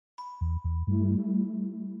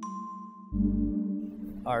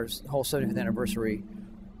Our whole 75th anniversary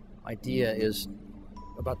idea is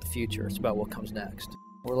about the future. It's about what comes next.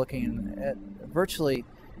 We're looking at virtually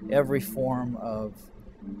every form of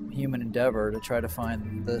human endeavor to try to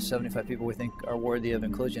find the 75 people we think are worthy of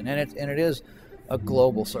inclusion. And it is a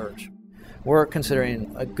global search. We're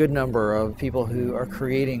considering a good number of people who are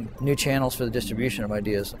creating new channels for the distribution of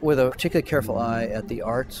ideas with a particularly careful eye at the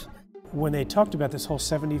arts. When they talked about this whole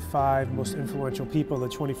 75 most influential people of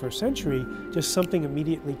the 21st century, just something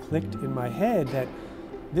immediately clicked in my head that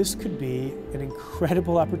this could be an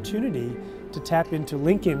incredible opportunity to tap into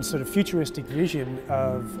Lincoln's sort of futuristic vision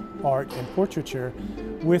of art and portraiture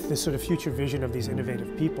with the sort of future vision of these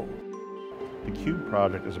innovative people. The Cube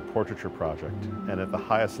project is a portraiture project, and at the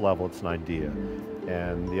highest level it's an idea.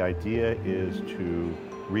 And the idea is to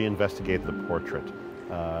reinvestigate the portrait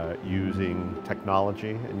using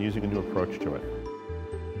technology and using a new approach to it.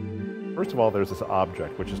 First of all, there's this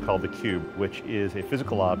object, which is called the Cube, which is a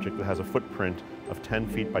physical object that has a footprint of 10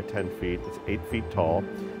 feet by 10 feet. It's 8 feet tall,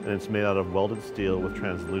 and it's made out of welded steel with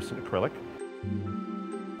translucent acrylic.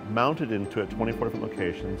 Mounted into it 24 different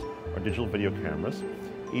locations are digital video cameras.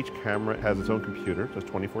 Each camera has its own computer, so it's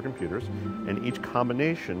 24 computers, and each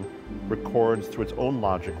combination records through its own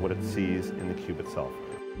logic what it sees in the cube itself.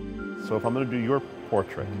 So if I'm going to do your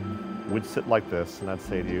portrait, we'd sit like this, and I'd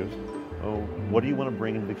say to you, oh, what do you want to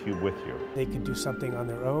bring into the cube with you? They could do something on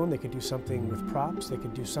their own, they could do something with props, they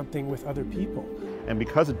could do something with other people. And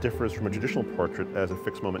because it differs from a traditional portrait as a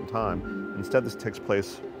fixed moment in time, instead this takes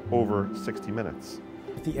place over 60 minutes.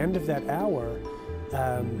 At the end of that hour,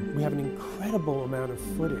 we have an incredible amount of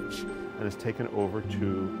footage. And it's taken over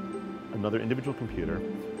to another individual computer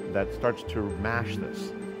that starts to mash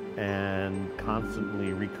this and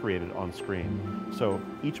constantly recreate it on screen. So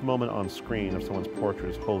each moment on screen of someone's portrait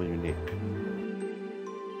is wholly unique.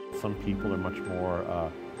 Some people are much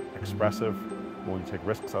more expressive, willing to take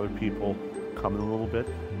risks. Other people come in a little bit.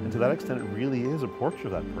 And to that extent, it really is a portrait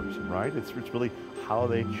of that person, right? It's really how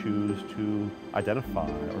they choose to identify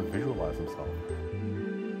or visualize themselves.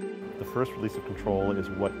 The first release of control is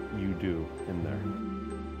what you do in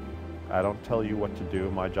there. I don't tell you what to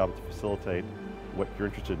do. My job is to facilitate what you're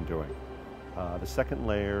interested in doing. The second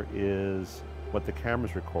layer is what the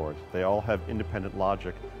cameras record. They all have independent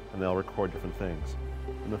logic and they all record different things.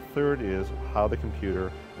 And the third is how the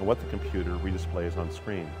computer and what the computer redisplays on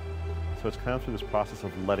screen. So it's kind of through this process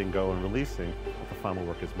of letting go and releasing that the final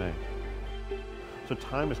work is made. So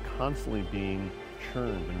time is constantly being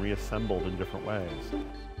churned and reassembled in different ways.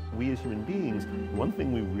 We as human beings, one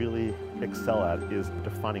thing we really excel at is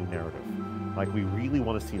defining narrative. Like, we really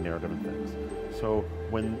want to see narrative in things. So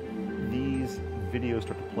when these videos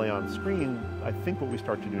start to play on screen, I think what we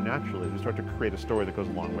start to do naturally is we start to create a story that goes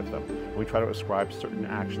along with them. And we try to ascribe certain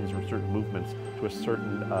actions or certain movements to a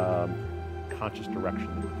certain conscious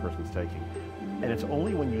direction that the person's taking. And it's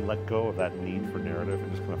only when you let go of that need for narrative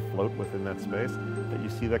and just kind of float within that space that you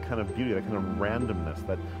see that kind of beauty, that kind of randomness,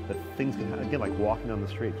 that things can, again, like walking down the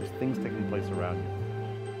street, just things taking place around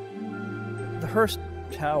you. The Hearst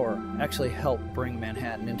Tower actually helped bring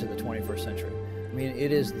Manhattan into the 21st century. I mean,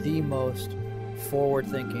 it is the most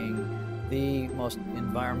forward-thinking, the most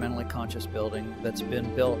environmentally conscious building that's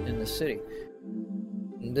been built in the city.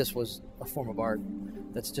 And this was a form of art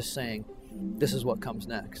that's just saying, this is what comes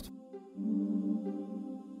next.